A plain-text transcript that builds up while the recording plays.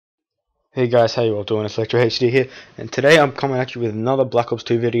Hey guys, how you all doing? It's Electro HD here, and today I'm coming at you with another Black Ops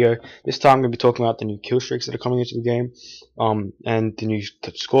 2 video. This time I'm going to be talking about the new kill streaks that are coming into the game, and the new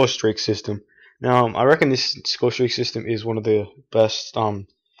score streak system. Now, I reckon this score streak system is one of the best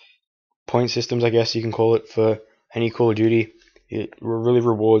point systems, I guess you can call it, for any Call of Duty. It really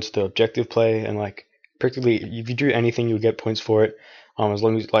rewards the objective play, and like practically, if you do anything, you'll get points for it, as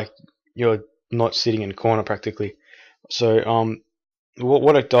long as like you're not sitting in a corner practically. So,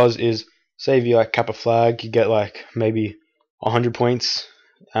 what it does is, say if you like cap a flag, you get like maybe 100 points,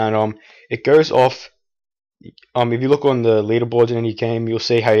 and it goes off. If you look on the leaderboards in any game, you'll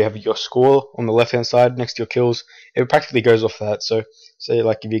see how you have your score on the left hand side next to your kills. It practically goes off that. So say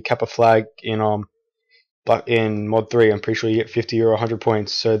like if you cap a flag but in mod 3, I'm pretty sure you get 50 or 100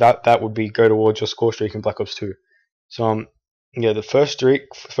 points. So that would be go towards your score streak in Black Ops 2. So yeah, the first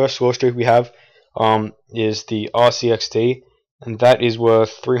score streak we have is the RCXT, and that is worth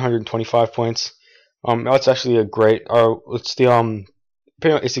 325 points. That's actually a great. It's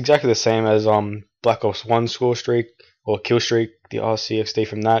exactly the same as Black Ops 1 score streak or kill streak, the RCXT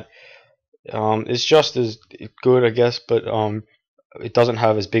from that. It's just as good, I guess, but it doesn't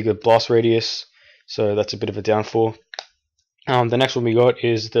have as big a blast radius, so that's a bit of a downfall. The next one we got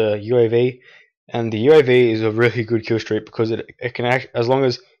is the UAV, and the UAV is a really good kill streak because it can act as long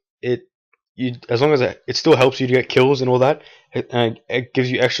as it still helps you to get kills and all that. It gives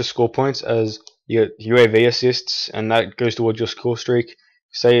you extra score points as your UAV assists, and that goes towards your score streak.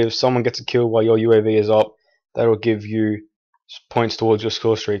 Say if someone gets a kill while your UAV is up, that'll give you points towards your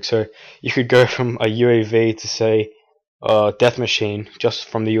score streak. So you could go from a UAV to say death machine just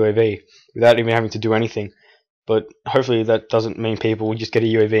from the UAV without even having to do anything. But hopefully that doesn't mean people will just get a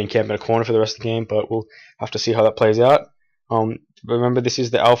UAV and camp in a corner for the rest of the game, but we'll have to see how that plays out. Remember, this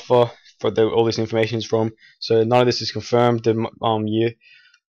is the alpha for all this information is from, so none of this is confirmed. David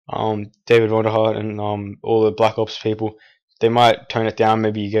Vonderhart and all the Black Ops people, they might tone it down.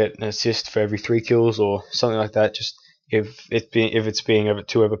 Maybe you get an assist for every 3 kills or something like that, just if it's being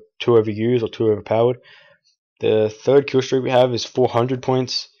too overused or too overpowered. The third kill streak we have is 400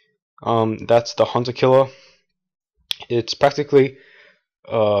 points. That's the Hunter Killer. It's practically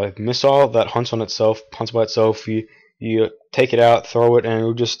a missile that hunts by itself. You take it out, throw it, and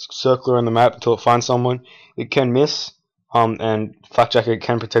it'll just circle around the map until it finds someone. It can miss, and Flak Jacket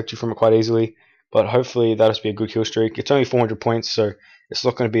can protect you from it quite easily, but hopefully that'll be a good kill streak. It's only 400 points, so it's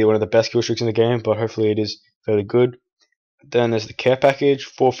not going to be one of the best kill streaks in the game, but hopefully it is fairly good. Then there's the care package,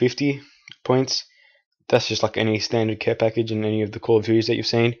 450 points. That's just like any standard care package in any of the Call of Duties that you've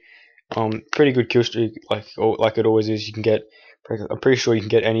seen. Pretty good kill streak, like it always is. You can get, I'm pretty sure you can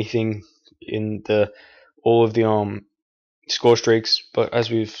get anything in all of the score streaks, but as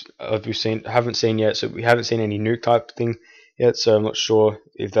haven't seen yet, so we haven't seen any nuke type thing yet, so I'm not sure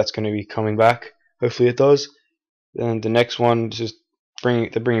if that's going to be coming back. Hopefully it does. Then the next one is just they're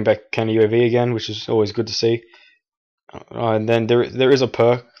bringing back counter UAV again, which is always good to see. And then there is a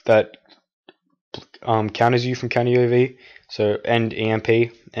perk that counters you from counter UAV, so and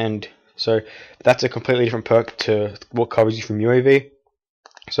EMP, and so that's a completely different perk to what covers you from UAV.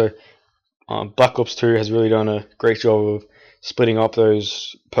 So Black Ops 2 has really done a great job of splitting up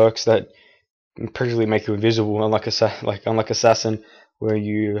those perks that practically make you invisible, unlike Assassin, where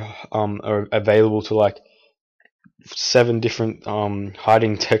you are available to like 7 different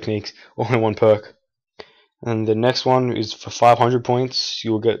hiding techniques all in one perk. And the next one is for 500 points.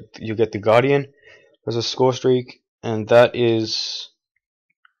 You'll get the Guardian as a score streak, and that is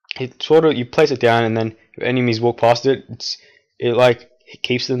you place it down, and then if enemies walk past it, it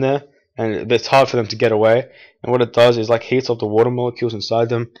keeps them there, and it's hard for them to get away. And what it does is like heats up the water molecules inside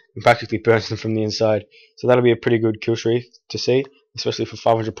them and practically burns them from the inside. So that'll be a pretty good kill streak to see, especially for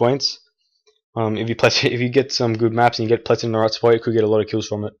 500 points. If you get some good maps and you get placed in the right spot, you could get a lot of kills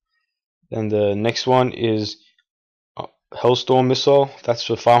from it. Then the next one is Hellstorm Missile. That's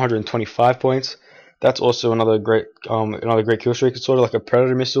for 525 points. That's also another great kill streak. It's sort of like a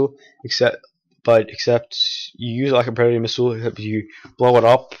Predator missile, except you use it like a Predator missile. You blow it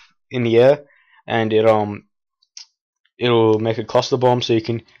up in the air, and it'll make a cluster bomb, so you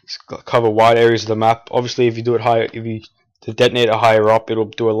can cover wide areas of the map. Obviously, if you detonate it higher up, it'll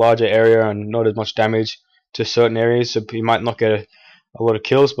do a larger area and not as much damage to certain areas. So you might not get a lot of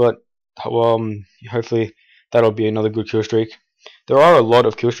kills, but hopefully that'll be another good kill streak. There are a lot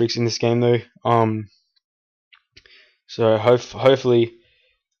of kill streaks in this game though, so hopefully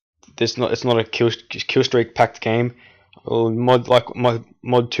it's not a kill streak packed game.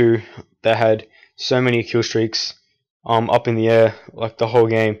 Mod 2, they had so many kill streaks up in the air like the whole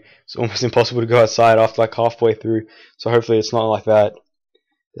game. It's almost impossible to go outside after like halfway through. So hopefully it's not like that.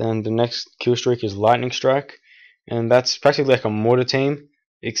 Then the next kill streak is Lightning Strike, and that's practically like a mortar team,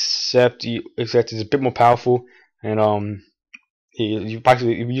 except it's a bit more powerful, and you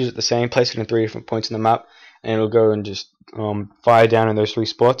use it the same, place it in 3 different points in the map, and it'll go and just fire down in those 3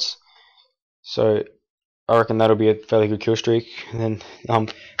 spots. So I reckon that'll be a fairly good kill streak. And then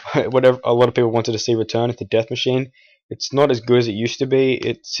whatever a lot of people wanted to see return is the Death Machine. It's not as good as it used to be.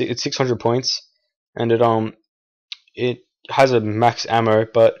 It's 600 points, and it has a max ammo,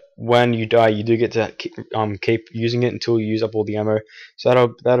 but when you die, you do get to keep using it until you use up all the ammo.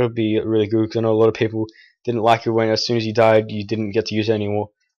 So that'll be really good, because I know a lot of people didn't like it when as soon as you died, you didn't get to use it anymore.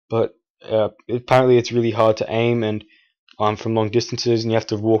 But apparently, it's really hard to aim and from long distances, and you have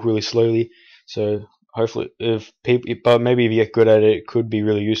to walk really slowly. So hopefully, but maybe if you get good at it, it could be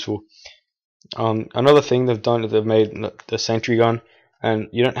really useful. Another thing they've done is they've made the sentry gun, and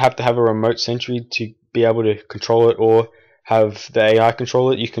you don't have to have a remote sentry to be able to control it or have the AI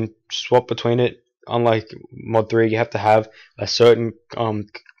control it. You can swap between it. Unlike Mod 3, you have to have a certain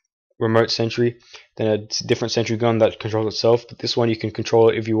remote sentry, then a different sentry gun that controls itself. But this one, you can control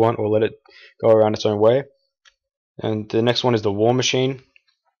it if you want, or let it go around its own way. And the next one is the War Machine.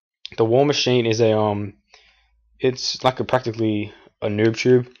 The War Machine is it's like practically a noob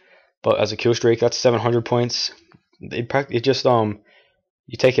tube, but as a kill streak. That's 700 points. It just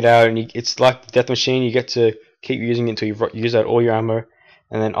you take it out, and it's like the Death Machine. You get to keep using it until you use out all your ammo,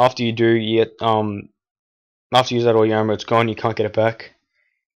 and then after you do, you get after you use out all your ammo, it's gone. You can't get it back.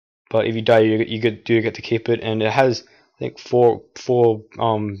 But if you die, you do get to keep it, and it has, I think, four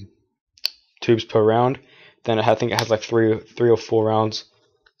tubes per round. Then I think it has like three or four rounds.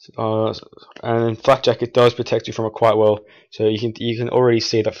 And then Flak Jacket does protect you from it quite well, so you can already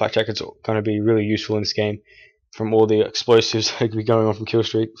see that Flak Jacket's going to be really useful in this game from all the explosives that could be going on from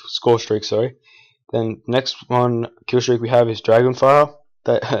score streak. Sorry. Then next one kill streak we have is Dragonfire.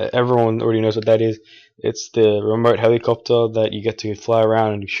 That everyone already knows what that is. It's the remote helicopter that you get to fly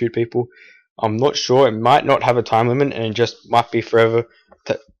around and shoot people. I'm not sure. It might not have a time limit, and it just might be forever.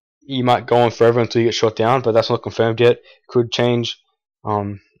 You might go on forever until you get shot down, but that's not confirmed yet. It could change.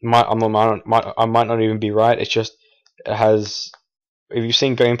 I might not even be right. It's just it has. If you've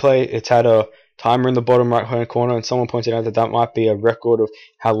seen gameplay, it's had a timer in the bottom right hand corner, and someone pointed out that might be a record of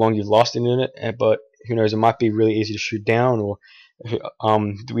how long you've lasted in it. But who knows? It might be really easy to shoot down, or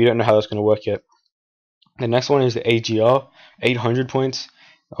we don't know how that's going to work yet. The next one is the AGR, 800 points.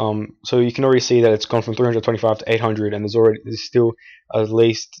 So you can already see that it's gone from 325 to 800, and there's still at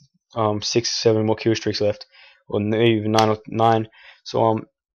least 6-7 more kill streaks left, or maybe even 9. So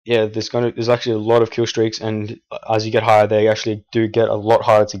yeah, there's actually a lot of kill streaks, and as you get higher, they actually do get a lot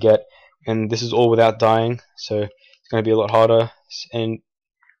harder to get. And this is all without dying, so it's going to be a lot harder. And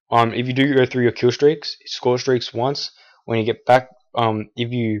if you do go through your kill streaks, score streaks once, when you get back,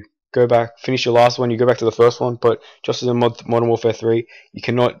 if you go back, finish your last one, you go back to the first one. But just as in Modern Warfare 3, you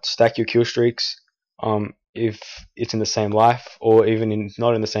cannot stack your kill streaks if it's in the same life, or even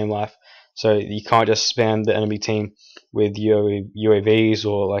not in the same life. So you can't just spam the enemy team with UAVs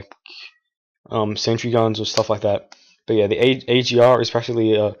or like sentry guns or stuff like that. But yeah, the AGR is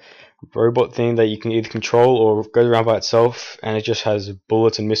practically a robot thing that you can either control or goes around by itself, and it just has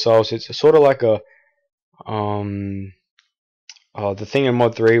bullets and missiles. It's sort of like a the thing in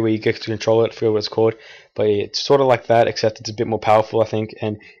Mod 3 where you get to control it. I forget what it's called, but it's sort of like that, except it's a bit more powerful, I think.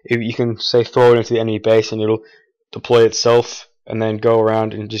 And if you can say throw it into the enemy base, and it'll deploy itself and then go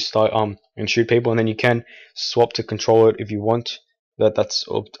around and just start and shoot people, and then you can swap to control it if you want. That's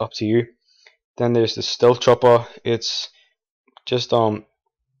up to you. Then there's the Stealth Chopper. It's just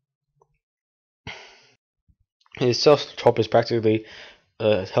his Stealth Chopper is practically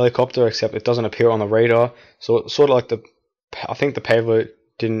a helicopter, except it doesn't appear on the radar. So it's sort of like I think the payload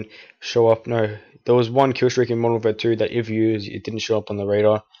didn't show up. No, there was one kill streak in Modern Warfare 2 that if used, it didn't show up on the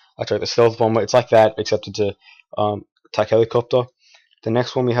radar. That's right, the Stealth Bomber. It's like that, except it's a attack helicopter. The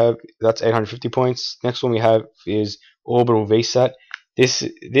next one we have, that's 850 points. Next one we have is Orbital VSAT. This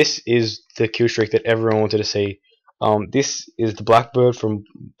is the kill streak that everyone wanted to see. This is the Blackbird from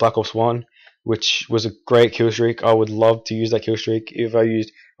Black Ops 1, which was a great kill streak. I would love to use that kill streak. I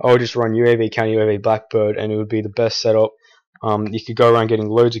would just run UAV, counter UAV, Blackbird, and it would be the best setup. You could go around getting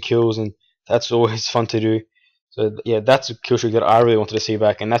loads of kills, and that's always fun to do. So yeah, that's a kill streak that I really wanted to see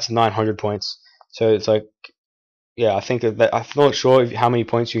back, and that's 900 points. So it's like, yeah, I think that I'm not sure how many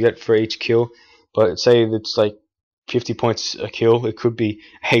points you get for each kill, but say if it's like 50 points a kill, it could be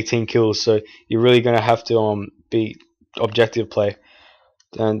 18 kills. So you're really gonna have to be objective play.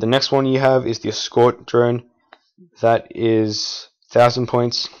 Then the next one you have is the Escort Drone. That is 1,000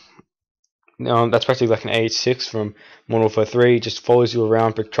 points. That's practically like an AH6 from Modern Warfare 3. Just follows you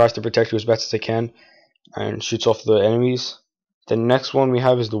around, but tries to protect you as best as it can, and shoots off the enemies. The next one we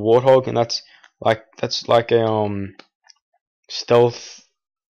have is the Warthog, and that's like a stealth.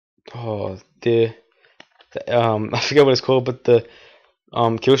 Oh, I forget what it's called, but the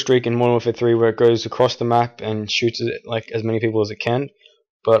kill streak in Modern Warfare 3 where it goes across the map and shoots it, like as many people as it can.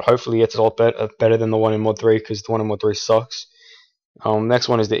 But hopefully it's a lot better than the one in Mod 3, because the one in Mod 3 sucks. Next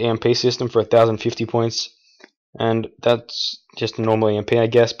one is the EMP system for 1,050 points, and that's just a normal EMP, I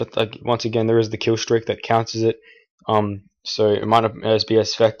guess. But like, once again, there is the kill streak that counts as it. So it might not be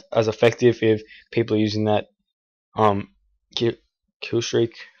as effective if people are using that kill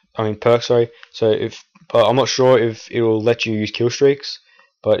streak. I mean perk, sorry. But I'm not sure if it will let you use kill streaks.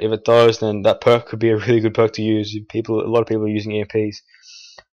 But if it does, then that perk could be a really good perk to use. A lot of people are using EMPs.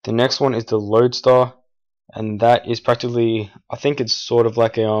 The next one is the Lodestar, and that is practically, I think it's sort of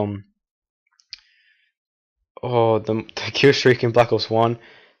like a the kill streak in Black Ops 1,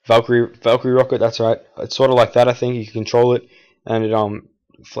 Valkyrie rocket. That's right. It's sort of like that. I think you can control it, and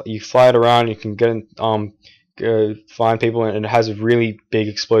you fly it around. You can get find people, and it has a really big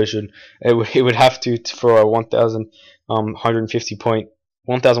explosion. It would have to for a 1,150 point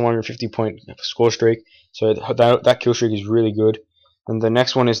score streak. So that kill streak is really good. And the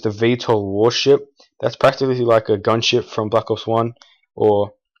next one is the VTOL warship. That's practically like a gunship from Black Ops 1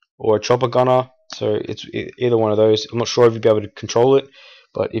 or a chopper gunner. So it's either one of those. I'm not sure if you'd be able to control it,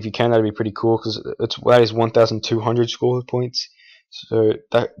 but if you can, that'd be pretty cool, because that is 1,200 score points. So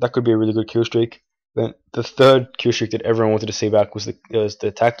that could be a really good kill streak. Then the third kill streak that everyone wanted to see back was the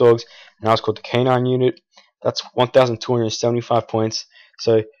attack dogs, and that was called the Canine unit. That's 1,275 points.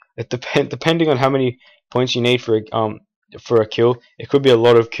 So depending on how many points you need for a kill, it could be a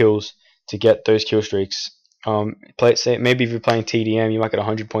lot of kills to get those kill streaks. Say maybe if you're playing TDM, you might get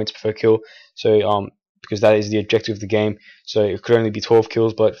 100 points per kill. So because that is the objective of the game. So it could only be 12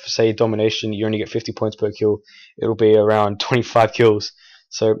 kills, but for say domination, you only get 50 points per kill. It'll be around 25 kills.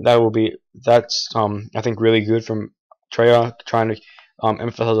 So that's I think really good from Treyarch, trying to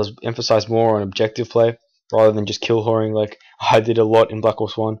emphasize more on objective play rather than just kill whoring like I did a lot in Black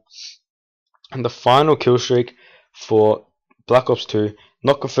Ops 1. And the final kill streak for Black Ops 2,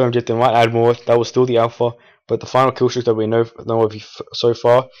 not confirmed yet. They might add more. That was still the alpha, but the final kill streak that we know of so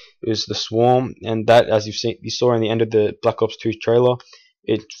far is the Swarm, and that, as you saw in the end of the Black Ops 2 trailer,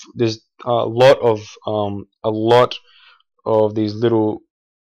 there's a lot of these little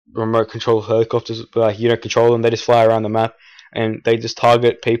remote control helicopters. Like, you don't control them; they just fly around the map, and they just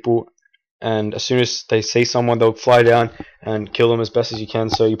target people. And as soon as they see someone, they'll fly down and kill them as best as you can.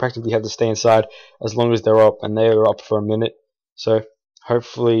 So you practically have to stay inside as long as they're up, and they are up for a minute. So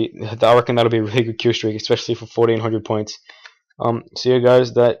hopefully, I reckon that'll be a really good kill streak, especially for 1,400 points. So yeah,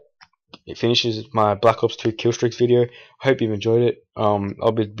 guys, that finishes my Black Ops 2 kill streaks video. I hope you've enjoyed it.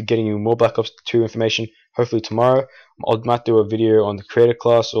 I'll be getting you more Black Ops 2 information hopefully tomorrow. I might do a video on the creator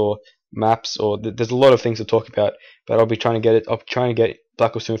class or maps, or there's a lot of things to talk about, but I'll be trying to get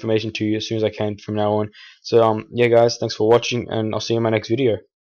Black Ops 2 information to you as soon as I can from now on. So yeah, guys, thanks for watching, and I'll see you in my next video.